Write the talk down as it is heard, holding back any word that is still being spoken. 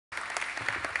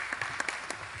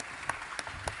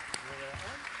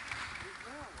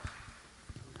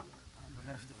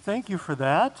Thank you for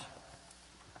that.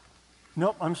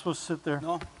 Nope, I'm supposed to sit there.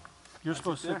 No. You're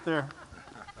supposed to sit there.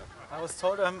 I was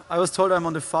told I'm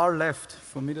on the far left.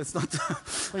 For me, that's not.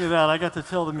 Look at that. I got to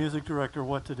tell the music director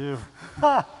what to do.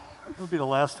 Ha! It'll be the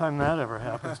last time that ever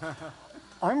happens.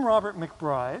 I'm Robert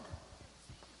McBride.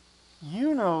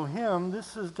 You know him.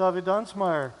 This is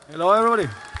Danzmayr. Hello, everybody.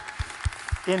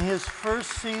 In his first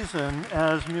season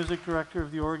as music director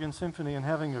of the Oregon Symphony and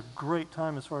having a great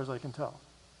time as far as I can tell.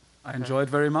 I enjoyed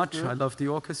very much. Good. I love the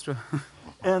orchestra.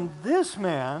 And this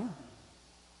man,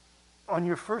 on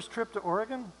your first trip to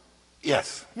Oregon?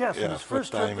 Yes. Yes, yeah, on his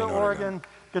first trip to Oregon.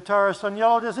 Guitarist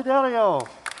Aniello Desiderio.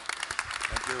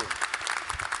 Thank you.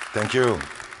 Thank you.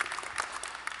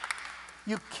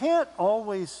 You can't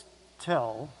always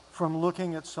tell from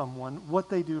looking at someone what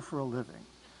they do for a living.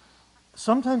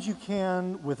 Sometimes you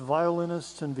can with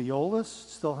violinists and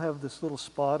violists. They'll have this little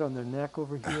spot on their neck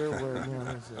over here where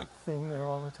there's a thing there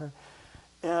all the time.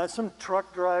 Some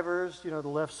truck drivers, the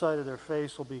left side of their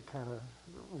face will be kind of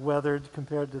weathered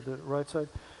compared to the right side.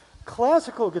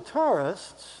 Classical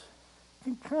guitarists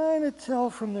can kind of tell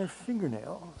from their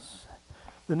fingernails.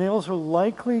 The nails are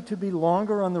likely to be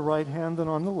longer on the right hand than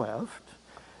on the left,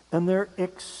 and they're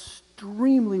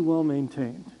extremely well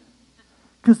maintained.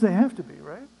 Because they have to be,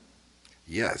 right?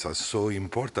 Yes, it's so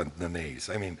important, the nails.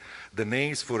 I mean, the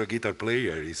nails for a guitar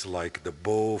player is like the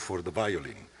bow for the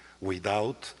violin.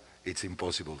 Without, it's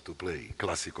impossible to play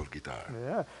classical guitar.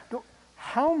 Yeah.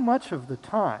 How much of the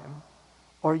time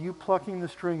are you plucking the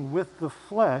string with the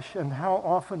flesh, and how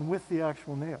often with the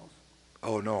actual nails?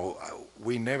 Oh no,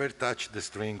 we never touch the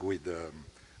string with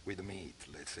the meat,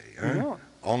 let's say. Yeah.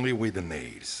 Only with the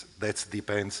nails. That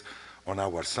depends on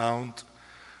our sound,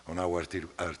 on our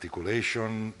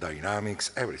articulation,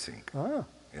 dynamics, everything. Ah.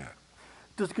 Yeah.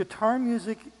 Does guitar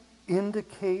music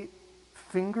indicate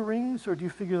fingerings, or do you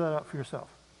figure that out for yourself?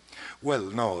 Well,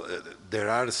 no, there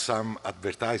are some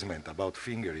advertisements about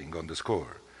fingering on the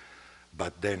score,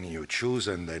 but then you choose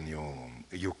and then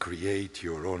you create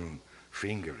your own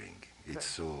fingering. It's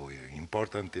so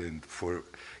important, and for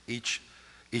each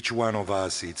one of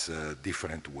us, it's a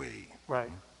different way.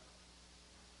 Right.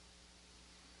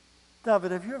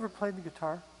 David, have you ever played the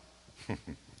guitar?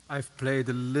 I've played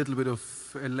a little bit of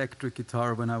electric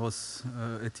guitar when I was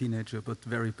a teenager, but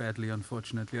very badly,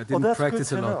 unfortunately. I didn't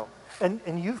practice a lot.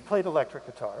 And you've played electric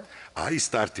guitar. I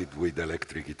started with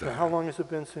electric guitar. Now, how long has it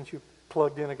been since you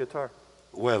plugged in a guitar?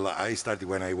 Well, I started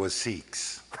when I was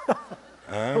 6.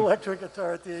 Electric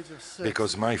guitar at the age of 6.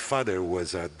 Because my father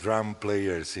was a drum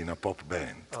player in a pop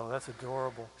band. Oh, that's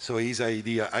adorable. So his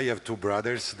idea, I have 2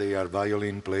 brothers, they are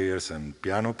violin players and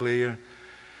piano player.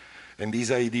 And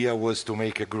his idea was to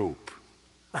make a group,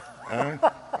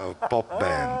 a pop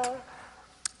band.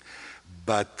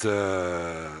 But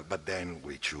then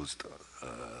we chose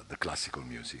the classical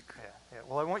music. Yeah.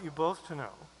 Well, I want you both to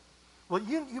know. Well,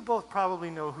 you both probably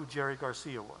know who Jerry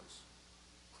Garcia was.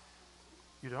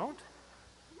 You don't?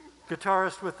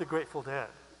 Guitarist with the Grateful Dead.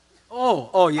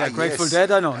 Oh yeah, Grateful yes.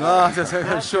 Dead, I know.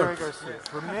 That's Sure. Jerry Garcia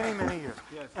for many, many years.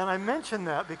 Yes. And I mention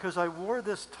that because I wore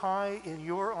this tie in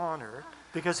your honor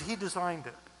because he designed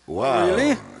it. Wow,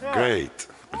 Really? Yeah. Great.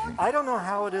 I don't know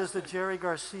how it is that Jerry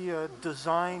Garcia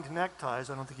designed neckties.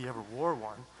 I don't think he ever wore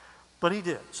one, but he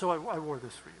did. So I wore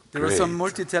this for you. There are some Great.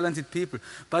 multi-talented people.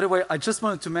 By the way, I just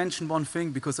wanted to mention one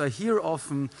thing, because I hear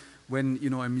often when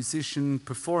a musician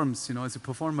performs, as a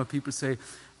performer, people say,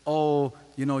 oh,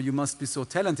 you must be so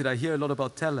talented. I hear a lot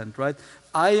about talent, right?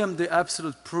 I am the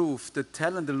absolute proof that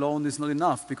talent alone is not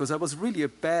enough, because I was really a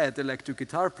bad electric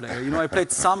guitar player. I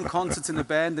played some concerts in a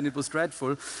band and it was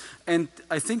dreadful. And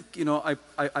I think,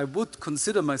 I would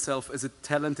consider myself as a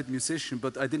talented musician,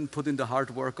 but I didn't put in the hard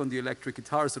work on the electric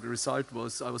guitar, so the result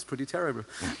was I was pretty terrible.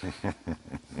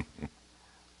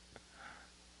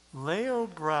 Leo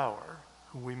Brouwer,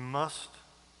 who we must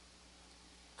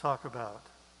talk about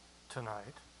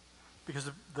tonight, because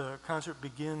the concert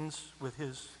begins with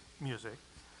his music,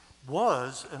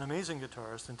 was an amazing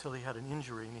guitarist until he had an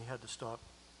injury and he had to stop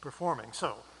performing.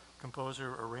 So,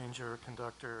 composer, arranger,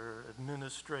 conductor,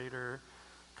 administrator,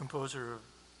 composer of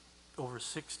over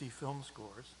 60 film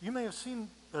scores. You may have seen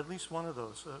at least one of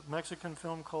those, a Mexican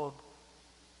film called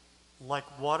Like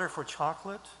Water for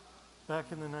Chocolate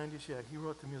back in the 90s. Yeah, he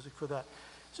wrote the music for that.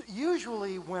 So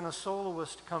usually when a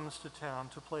soloist comes to town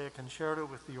to play a concerto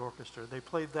with the orchestra, they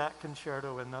play that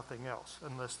concerto and nothing else,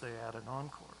 unless they add an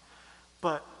encore.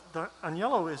 But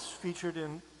Aniello is featured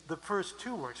in the first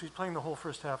 2 works. He's playing the whole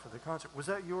first half of the concert. Was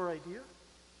that your idea?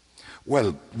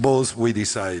 Well, both we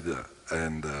decide,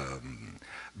 and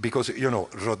because,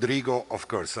 Rodrigo, of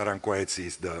course, Aranjuez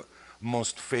is the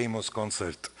most famous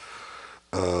concert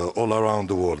all around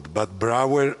the world. But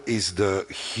Brouwer is the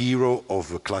hero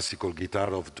of classical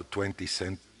guitar of the 20th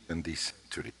century and this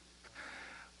century.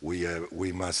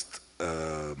 We must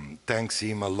thank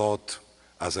him a lot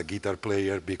as a guitar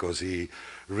player, because he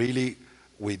really,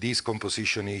 with this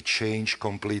composition, he changed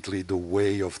completely the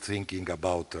way of thinking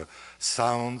about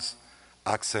sounds,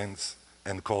 accents,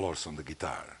 and colors on the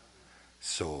guitar.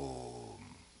 So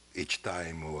each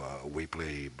time we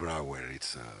play Brouwer,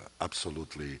 it's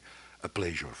absolutely a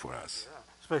pleasure for us. Yeah,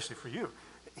 especially for you.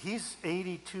 He's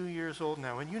 82 years old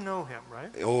now, and you know him,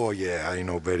 right? Oh yeah, I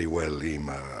know very well him.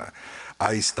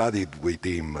 I studied with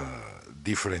him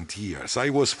different years. I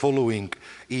was following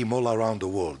him all around the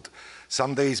world.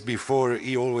 Some days before,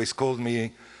 he always called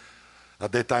me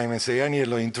at that time and say,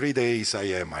 Aniello, in 3 days I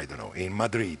am, I don't know, in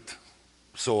Madrid.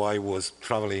 So I was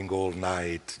traveling all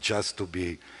night just to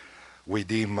be with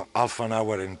him half an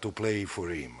hour and to play for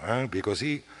him, because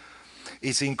he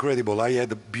is incredible. I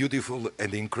had a beautiful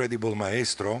and incredible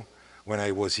maestro when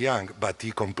I was young, but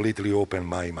he completely opened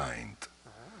my mind.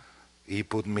 He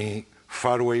put me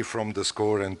far away from the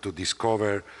score and to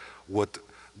discover what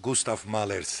Gustav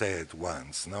Mahler said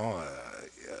once. No,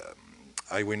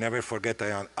 I will never forget.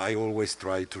 I always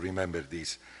try to remember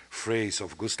this phrase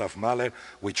of Gustav Mahler,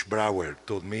 which Brouwer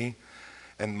told me.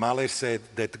 And Mahler said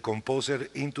that the composer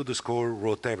into the score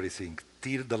wrote everything,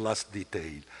 till the last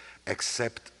detail,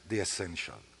 except the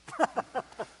essential.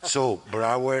 So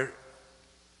Brouwer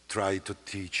tried to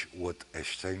teach what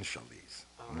essential is.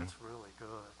 Oh, that's really good.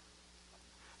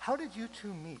 How did you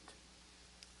two meet?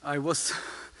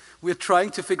 We're trying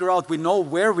to figure out, we know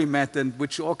where we met and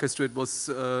which orchestra. It was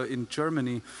in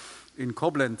Germany, in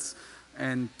Koblenz.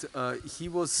 And he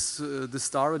was the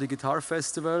star of the guitar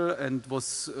festival, and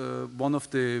was one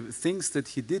of the things that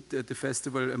he did at the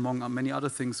festival, among many other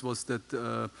things, was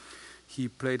that he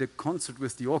played a concert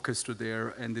with the orchestra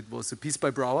there, and it was a piece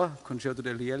by Brouwer, Concerto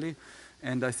del Lielli,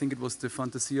 and I think it was the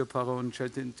Fantasia Paro and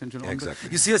Tension. Exactly.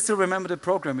 You see, I still remember the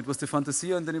program. It was the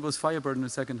Fantasia, and then it was Firebird in the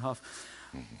second half.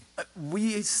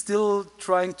 We still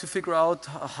trying to figure out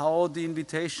how the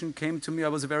invitation came to me. I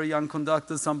was a very young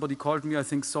conductor. Somebody called me, I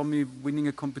think saw me winning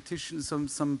a competition,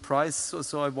 some prize or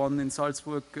so I won in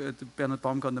Salzburg, the Bernhard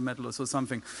Baumgartner medal or so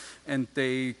something. And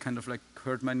they kind of like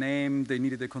heard my name, they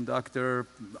needed a conductor,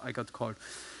 I got called.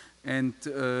 And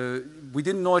we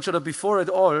didn't know each other before at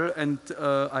all, and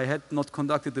I had not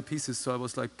conducted the pieces, so I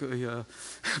was like,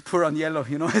 poor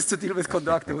Aniello, has to deal with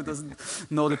conductor who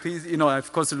doesn't know the piece. I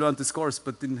of course learned the scores,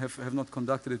 but didn't have not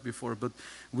conducted it before. But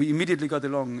we immediately got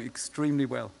along extremely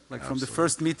well. Like from the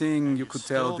first meeting, you could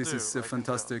tell this is a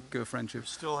fantastic friendship. We're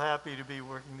still happy to be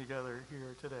working together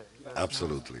here today. That's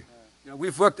Absolutely. nice. Yeah,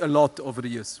 we've worked a lot over the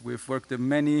years. We've worked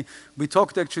many. We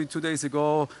talked actually 2 days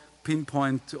ago.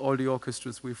 Pinpoint all the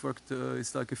orchestras we've worked.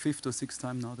 It's like a 5th or 6th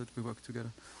time now that we work together.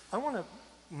 I want to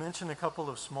mention a couple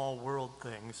of small world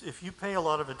things. If you pay a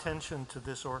lot of attention to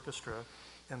this orchestra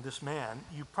and this man,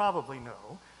 you probably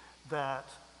know that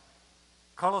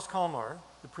Carlos Kalmar,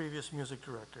 the previous music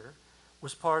director,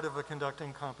 was part of a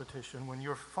conducting competition when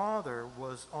your father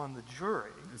was on the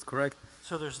jury. That's correct.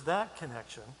 So there's that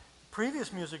connection. The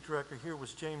previous music director here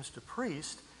was James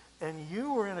DePriest, and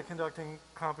you were in a conducting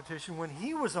competition when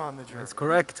he was on the jury. That's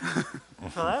correct.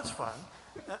 So that's fun.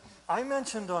 I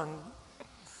mentioned on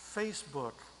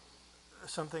Facebook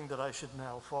something that I should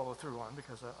now follow through on,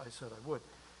 because I said I would.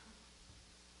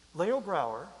 Leo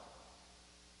Brouwer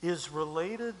is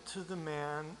related to the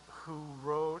man who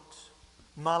wrote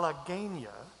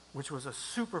Malagueña, which was a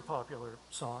super popular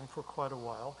song for quite a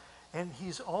while, and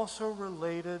he's also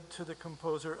related to the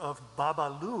composer of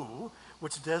Babalu,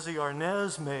 which Desi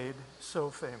Arnaz made so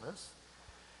famous.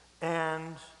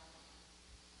 And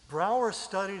Brouwer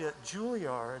studied at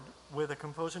Juilliard with a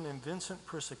composer named Vincent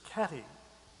Persichetti.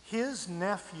 His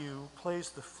nephew plays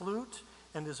the flute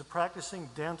and is a practicing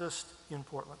dentist in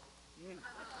Portland.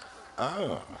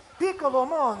 Ah. Piccolo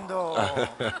mondo!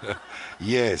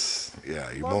 Yes,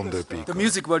 yeah, il mondo è piccolo. The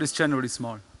music world is generally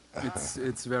small.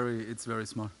 It's very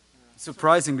small.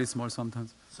 Surprisingly small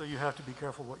sometimes. So you have to be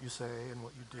careful what you say and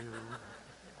what you do.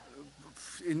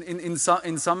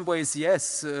 In some ways,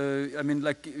 yes. I mean,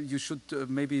 like you should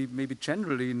maybe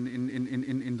generally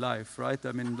in life, right?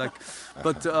 I mean, like,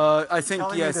 but I think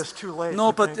Telling yes. me this too late, No,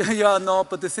 I but think. yeah, no.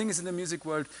 But the thing is, in the music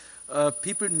world,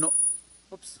 people know.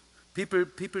 Oops.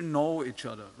 People know each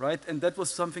other, right? And that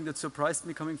was something that surprised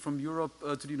me coming from Europe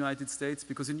to the United States,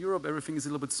 because in Europe everything is a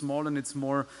little bit small and it's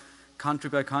more country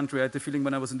by country. I had the feeling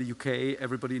when I was in the UK,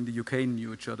 everybody in the UK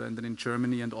knew each other, and then in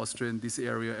Germany and Austria, in this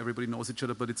area, everybody knows each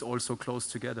other, but it's all so close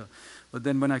together. But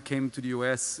then when I came to the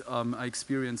US, I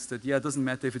experienced that, yeah, it doesn't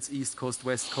matter if it's East Coast,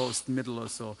 West Coast, middle or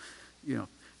so,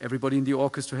 everybody in the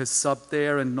orchestra has subbed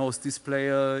there and knows this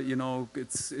player. You know,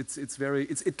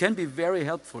 it can be very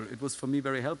helpful. It was for me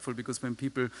very helpful because when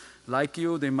people like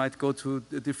you, they might go to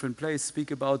a different place,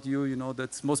 speak about you. You know,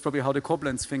 that's most probably how the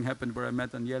Koblenz thing happened, where I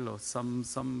met Aniello.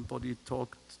 Somebody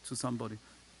talked to somebody.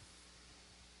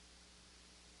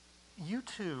 You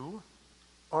two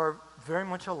are very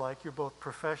much alike. You're both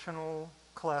professional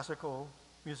classical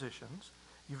musicians.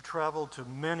 You've traveled to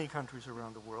many countries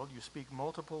around the world. You speak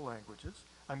multiple languages.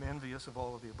 I'm envious of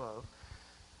all of the above.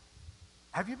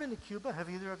 Have you been to Cuba? Have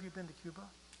either of you been to Cuba?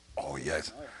 Oh,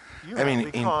 yes. You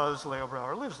have, because Leo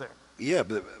Brouwer lives there. Yeah,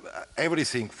 but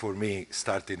everything for me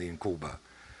started in Cuba,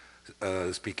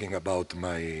 speaking about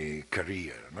my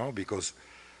career, no? Because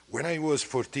when I was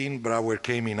 14, Brouwer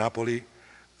came in Napoli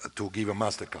to give a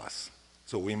master class.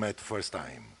 So we met first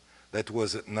time. That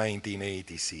was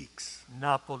 1986.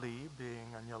 Napoli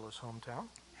being Aniello's hometown.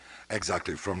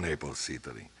 Exactly, from Naples,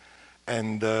 Italy.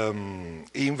 And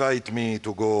he invited me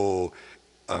to go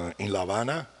in La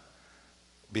Habana,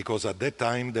 because at that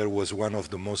time there was one of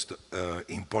the most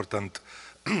important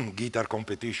guitar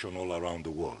competition all around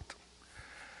the world.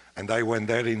 And I went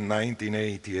there in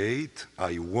 1988,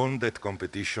 I won that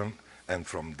competition, and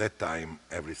from that time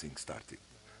everything started.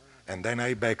 And then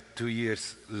I back 2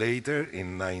 years later,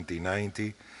 in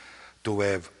 1990, to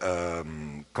have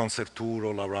concert tour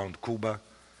all around Cuba,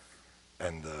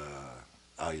 and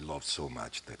I love so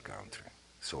much that country,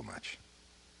 so much.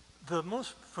 The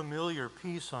most familiar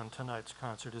piece on tonight's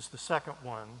concert is the second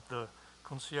one, the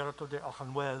Concierto de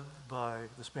Aranjuez by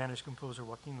the Spanish composer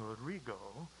Joaquin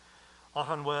Rodrigo.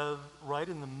 Aranjuez, right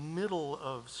in the middle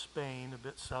of Spain, a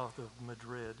bit south of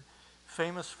Madrid,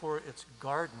 famous for its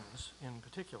gardens in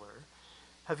particular.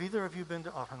 Have either of you been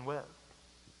to Aranjuez?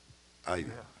 Yeah.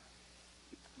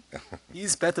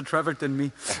 He's better traveled than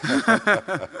me.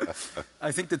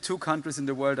 I think the two countries in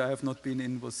the world I have not been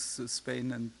in was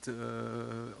Spain and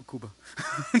Cuba.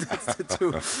 That's the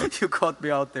two. You caught me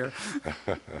out there.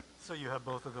 So you have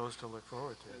both of those to look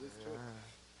forward to. Yeah, that's true.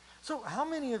 So how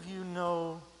many of you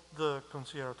know the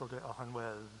Concierto de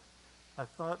Aranjuez? I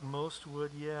thought most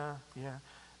would, yeah.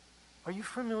 Are you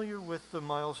familiar with the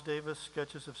Miles Davis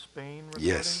Sketches of Spain recording?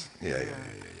 Yes, yeah.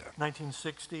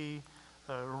 1960.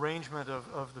 Arrangement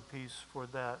of the piece for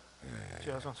that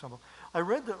jazz ensemble. I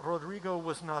read that Rodrigo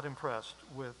was not impressed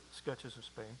with Sketches of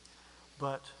Spain,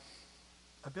 but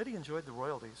I bet he enjoyed the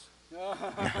royalties. He would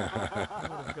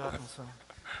have gotten some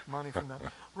money from that.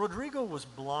 Rodrigo was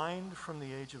blind from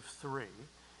the age of 3,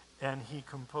 and he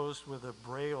composed with a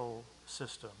Braille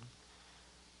system.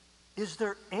 Is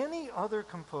there any other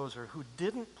composer who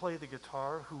didn't play the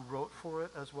guitar who wrote for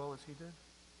it as well as he did?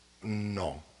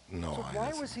 No. So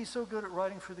why was he so good at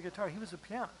writing for the guitar? He was a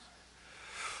pianist.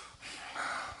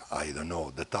 I don't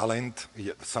know. The talent,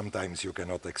 sometimes you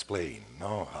cannot explain,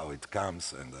 no, how it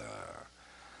comes. And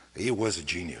he was a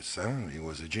genius. He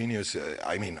was a genius.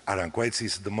 I mean, Aranjuez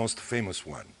is the most famous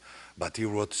one, but he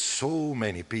wrote so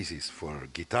many pieces for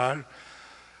guitar,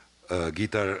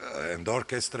 guitar and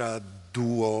orchestra,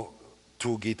 duo,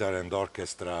 2 guitar and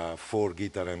orchestra, 4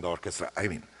 guitar and orchestra. I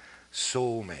mean,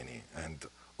 so many, and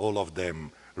all of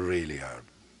them really are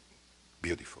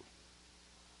beautiful.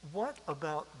 What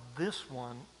about this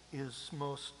one is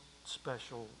most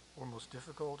special or most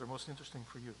difficult or most interesting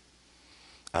for you?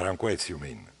 Aranjuez, you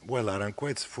mean? Well,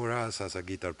 Aranjuez for us as a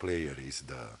guitar player is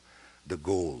the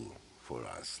goal for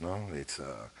us, no?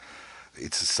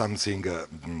 It's something,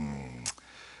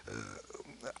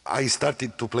 I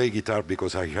started to play guitar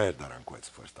because I heard Aranjuez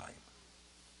first time,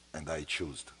 and I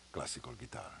chose classical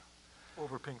guitar.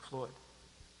 Over Pink Floyd.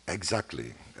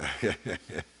 Exactly.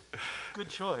 Good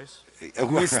choice.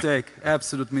 Mistake,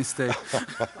 absolute mistake.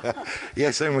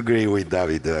 Yes, I agree with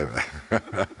David.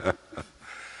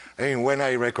 And when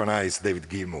I recognized David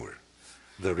Gilmour,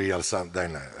 the real sound,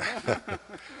 then...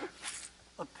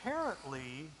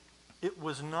 Apparently, it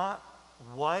was not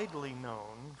widely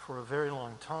known for a very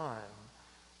long time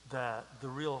that the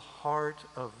real heart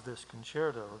of this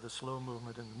concerto, the slow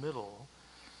movement in the middle,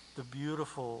 the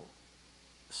beautiful,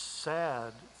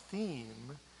 sad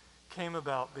theme, came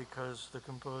about because the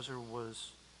composer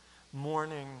was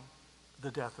mourning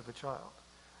the death of a child.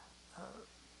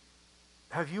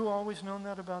 Have you always known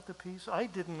that about the piece? I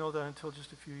didn't know that until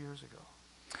just a few years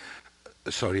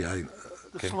ago. Sorry,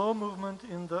 The slow movement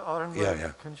in the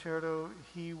Aranjuez concerto,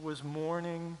 he was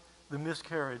mourning the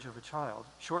miscarriage of a child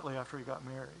shortly after he got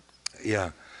married.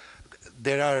 Yeah,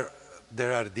 there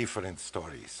are different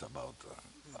stories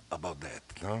about that,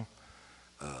 no?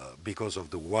 Because of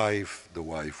the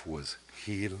wife was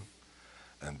ill,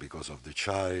 and because of the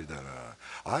child.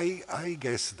 I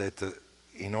guess that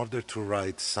in order to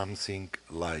write something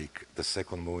like the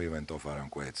second movement of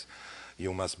Aranjuez,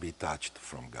 you must be touched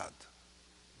from God,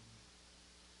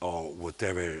 or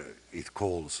whatever it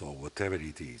calls, or whatever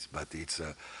it is. But it's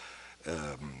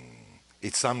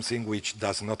something which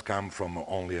does not come from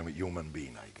only a human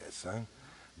being, I guess.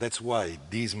 That's why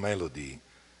this melody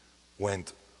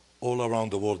went all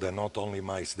around the world, and not only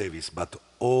Miles Davis, but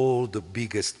all the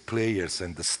biggest players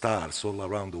and the stars all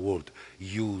around the world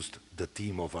used the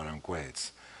theme of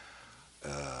Aranjuez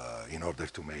in order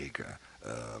to make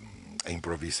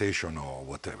improvisation or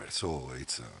whatever. So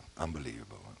it's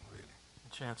unbelievable, really.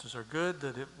 Chances are good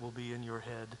that it will be in your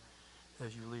head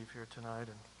as you leave here tonight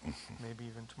and maybe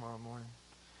even tomorrow morning.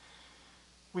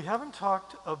 We haven't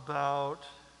talked about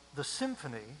the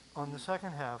symphony on the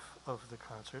second half of the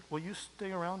concert. Will you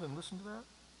stay around and listen to that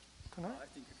tonight? I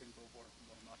think you can go warm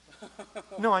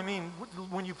up. No, I mean,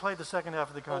 when you play the second half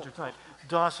of the concert tonight,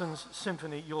 Dawson's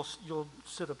symphony, you'll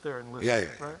sit up there and listen,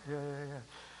 Yeah. right? Yeah.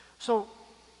 So,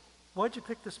 why'd you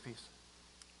pick this piece?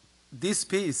 This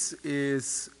piece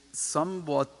is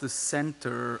somewhat the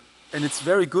center, and it's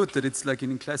very good that it's like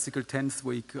in classical 10th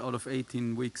week out of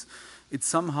 18 weeks. It's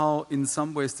somehow, in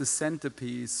some ways, the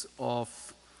centerpiece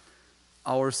of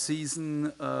our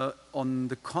season on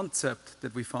the concept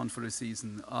that we found for the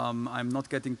season. I'm not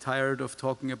getting tired of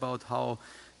talking about how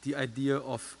the idea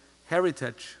of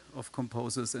heritage of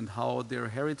composers and how their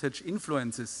heritage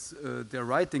influences their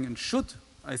writing, and should,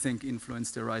 I think,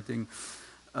 influence their writing,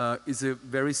 is a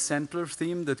very central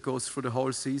theme that goes through the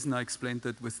whole season. I explained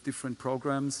that with different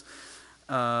programs.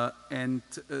 And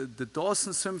the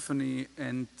Dawson Symphony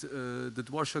and the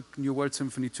Dvořák New World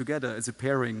Symphony together as a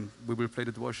pairing, we will play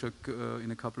the Dvořák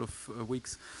in a couple of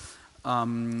weeks,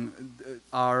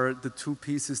 are the two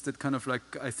pieces that kind of like,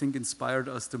 I think, inspired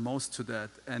us the most to that.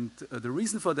 And the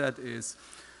reason for that is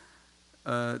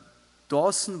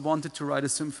Dawson wanted to write a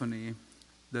symphony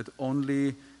that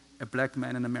only a black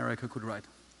man in America could write.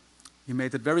 He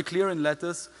made it very clear in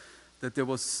letters that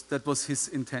that was his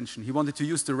intention. He wanted to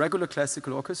use the regular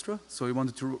classical orchestra, so he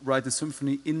wanted to write a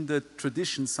symphony in the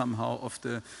tradition somehow of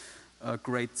the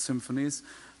great symphonies,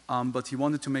 but he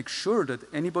wanted to make sure that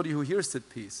anybody who hears that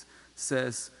piece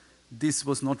says, this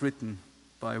was not written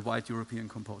by a white European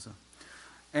composer.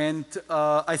 And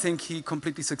I think he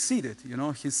completely succeeded. You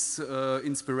know, his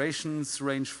inspirations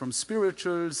range from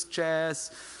spirituals,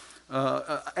 jazz,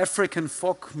 African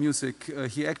folk music.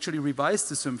 He actually revised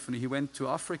the symphony. He went to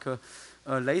Africa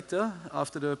later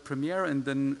after the premiere and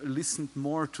then listened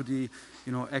more to the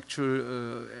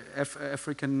actual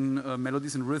African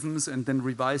melodies and rhythms, and then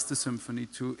revised the symphony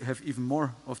to have even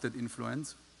more of that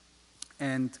influence.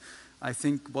 And I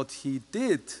think what he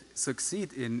did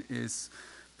succeed in is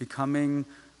becoming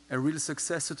a real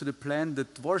successor to the plan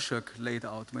that Dvořák laid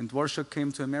out when Dvořák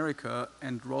came to America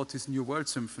and wrote his New World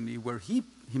Symphony, where he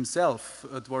himself,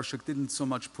 Dvořák, didn't so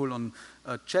much pull on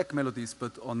Czech melodies,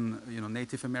 but on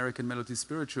Native American melodies,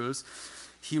 spirituals.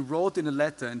 He wrote in a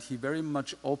letter, and he very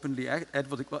much openly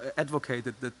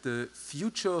advocated that the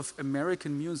future of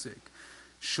American music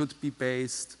should be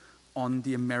based on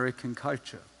the American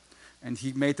culture. And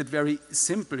he made it very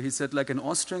simple. He said, like, an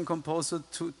Austrian composer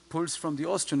pulls from the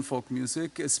Austrian folk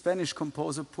music, a Spanish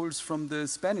composer pulls from the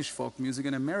Spanish folk music,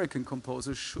 an American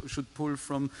composer should pull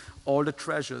from all the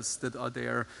treasures that are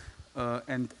there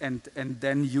and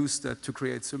then use that to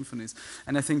create symphonies.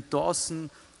 And I think Dawson,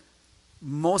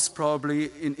 most probably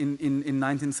in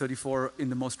 1934, in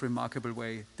the most remarkable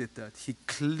way, did that. He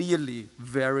clearly,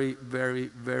 very, very,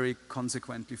 very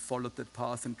consequently followed that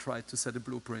path and tried to set a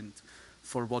blueprint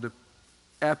for what a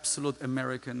absolute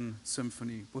American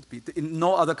symphony would be. In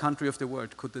no other country of the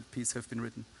world could that piece have been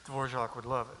written. Dvořák would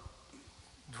love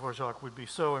it. Dvořák would be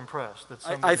so impressed that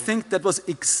somebody... I think that was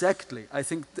exactly,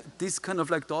 this kind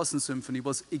of like Dawson Symphony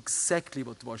was exactly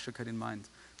what Dvořák had in mind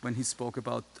when he spoke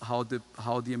about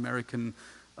how the American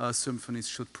symphonies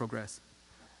should progress.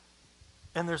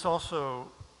 And there's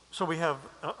also, so we have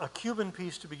a Cuban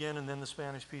piece to begin, and then the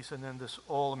Spanish piece, and then this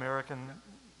all-American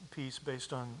piece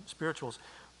based on spirituals.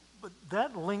 But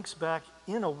that links back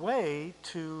in a way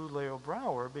to Leo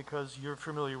Brouwer, because you're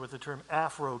familiar with the term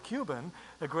Afro-Cuban.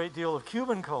 A great deal of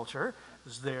Cuban culture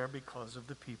is there because of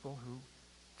the people who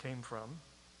came from,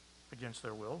 against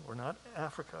their will, or not,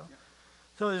 Africa. Yeah.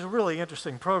 So there's a really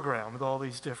interesting program with all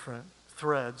these different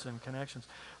threads and connections.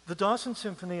 The Dawson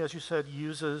Symphony, as you said,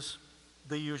 uses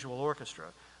the usual orchestra.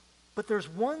 But there's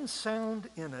one sound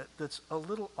in it that's a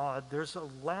little odd. There's a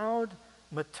loud,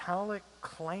 metallic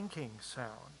clanking sound,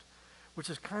 which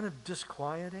is kind of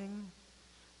disquieting.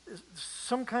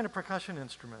 Some kind of percussion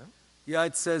instrument. Yeah,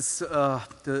 it says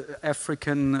the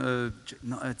African,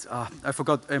 no, I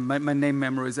forgot, my name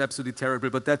memory is absolutely terrible,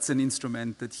 but that's an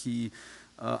instrument that he,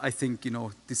 I think,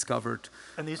 discovered.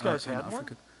 And these guys in had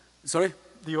Africa. one? Sorry?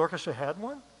 The orchestra had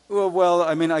one? Well,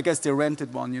 I mean, I guess they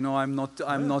rented one. I'm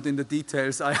not in the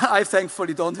details. I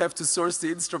thankfully don't have to source the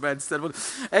instruments.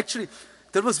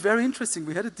 That was very interesting.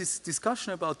 We had a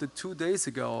discussion about it 2 days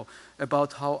ago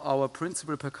about how our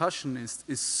principal percussionist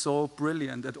is so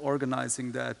brilliant at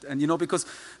organizing that. And because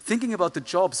thinking about the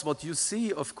jobs, what you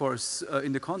see, of course,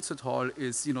 in the concert hall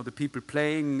is the people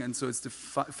playing, and so it's the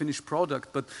finished product.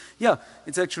 But yeah,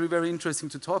 it's actually very interesting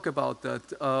to talk about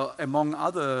that. Among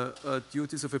other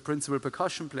duties of a principal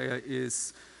percussion player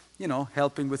is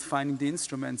helping with finding the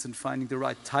instruments and finding the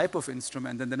right type of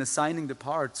instrument and then assigning the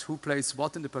parts, who plays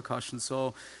what in the percussion.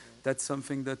 So that's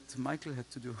something that Michael had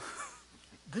to do.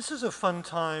 This is a fun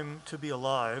time to be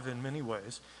alive in many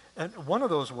ways. And one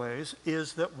of those ways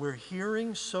is that we're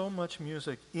hearing so much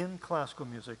music in classical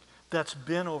music that's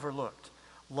been overlooked,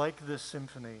 like this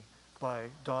symphony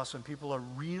by Dawson. People are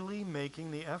really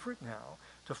making the effort now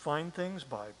to find things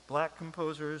by black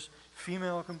composers,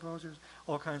 female composers,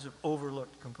 all kinds of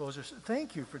overlooked composers.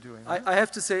 Thank you for doing that. I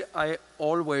have to say, I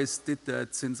always did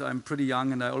that since I'm pretty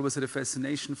young, and I always had a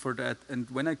fascination for that. And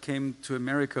when I came to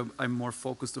America, I'm more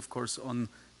focused, of course, on,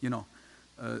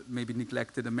 maybe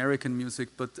neglected American music,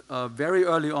 but very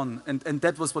early on, and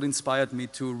that was what inspired me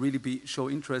to really show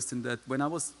interest in that. When I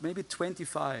was maybe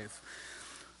 25,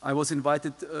 I was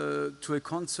invited to a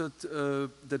concert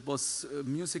that was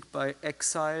music by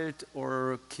exiled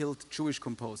or killed Jewish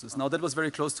composers. Now that was very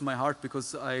close to my heart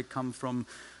because I come from,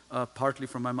 partly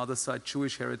from my mother's side,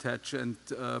 Jewish heritage, and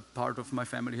part of my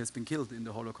family has been killed in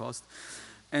the Holocaust.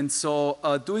 And so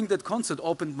doing that concert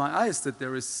opened my eyes that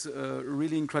there is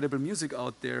really incredible music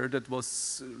out there that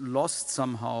was lost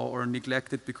somehow or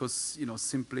neglected because,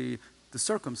 simply the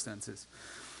circumstances.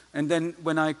 And then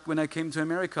when I came to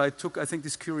America, I took, I think,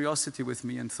 this curiosity with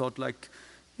me and thought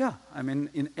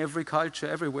in every culture,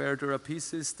 everywhere, there are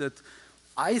pieces that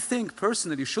I think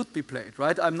personally should be played,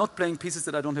 right? I'm not playing pieces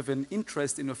that I don't have an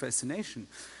interest in or fascination.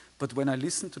 But when I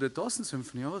listened to the Dawson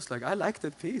Symphony, I was like, I like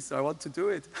that piece, I want to do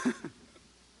it.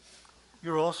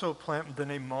 You're also the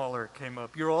name Mahler came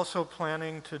up. You're also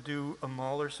planning to do a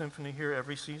Mahler symphony here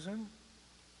every season?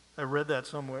 I read that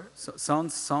somewhere. So,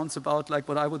 sounds about like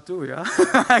what I would do, yeah?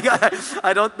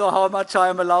 I don't know how much I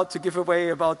am allowed to give away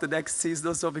about the next season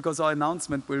or so, because our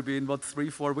announcement will be in,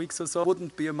 3-4 weeks or so. It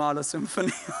wouldn't be a Mahler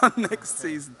symphony on next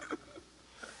season.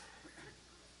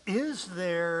 Is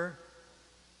there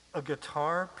a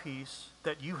guitar piece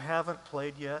that you haven't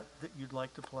played yet that you'd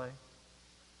like to play?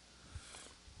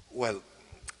 Well,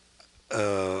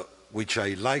 which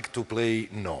I like to play,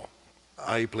 no.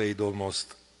 I played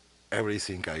almost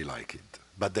everything I like it.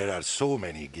 But there are so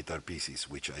many guitar pieces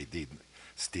which I did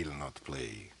still not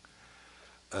play.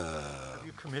 Have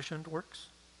you commissioned works?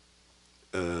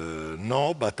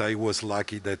 No, but I was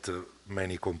lucky that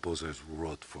many composers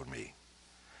wrote for me.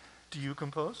 Do you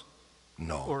compose?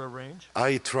 No. Or arrange?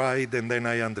 I tried, and then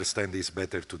I understand it's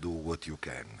better to do what you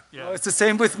can. Yeah. Oh, it's the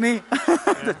same with me.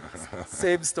 Yeah.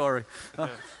 Same story. Yeah.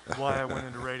 Why I went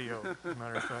into radio, as a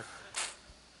matter of fact.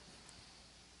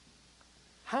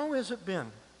 How has it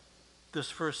been, this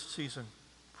first season,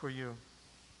 for you,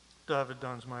 David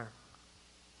Danzmayr?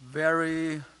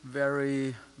 Very,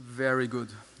 very, very good.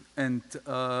 And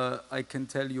I can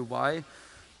tell you why.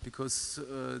 Because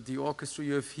the orchestra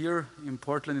you have here in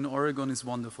Portland, in Oregon, is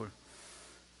wonderful.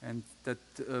 And that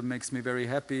makes me very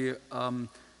happy.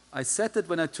 I said that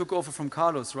when I took over from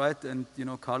Carlos, right? And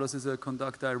Carlos is a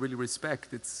conductor I really respect.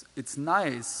 It's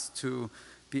nice to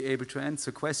be able to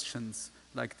answer questions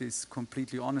like this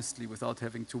completely honestly without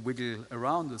having to wiggle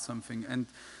around or something. And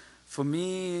for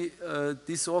me,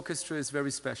 this orchestra is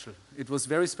very special. It was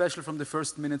very special from the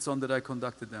first minutes on that I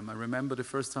conducted them. I remember the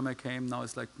first time I came, now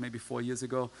it's like maybe 4 years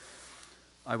ago,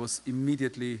 I was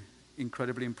immediately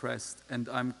incredibly impressed, and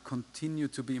I'm continue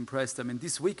to be impressed. I mean,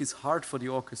 this week is hard for the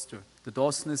orchestra. The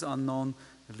Dawson is unknown,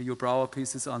 the Leo Brouwer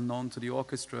piece is unknown to the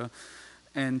orchestra,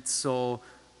 and so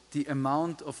the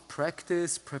amount of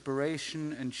practice,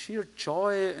 preparation, and sheer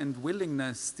joy and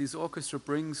willingness this orchestra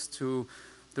brings to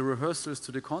the rehearsals,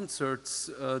 to the concerts,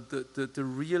 the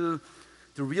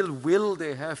real will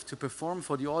they have to perform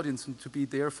for the audience and to be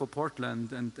there for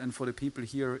Portland and for the people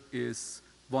here is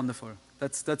wonderful.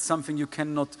 That's something you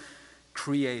cannot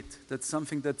create. That's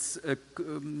something that's,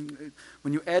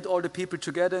 when you add all the people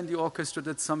together in the orchestra,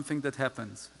 that's something that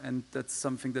happens. And that's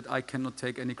something that I cannot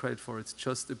take any credit for. It's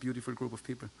just a beautiful group of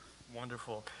people.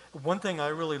 Wonderful. One thing I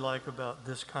really like about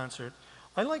this concert,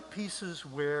 I like pieces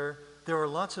where there are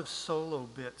lots of solo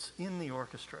bits in the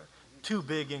orchestra. two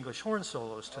big English horn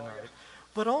solos tonight.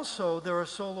 But also there are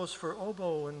solos for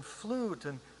oboe and flute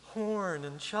and horn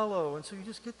and cello, and so you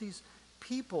just get these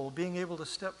people being able to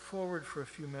step forward for a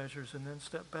few measures and then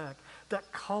step back.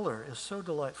 That color is so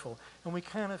delightful, and we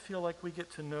kind of feel like we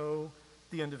get to know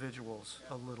the individuals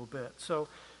a little bit. So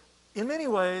in many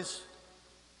ways,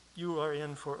 you are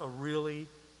in for a really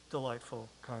delightful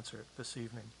concert this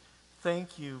evening.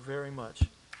 Thank you very much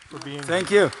for being here.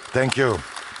 Thank you. Thank you.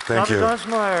 Thank you.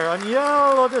 Danzmayr,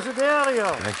 Aniello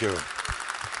Desiderio. Thank you.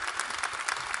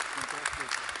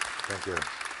 Thank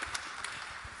you.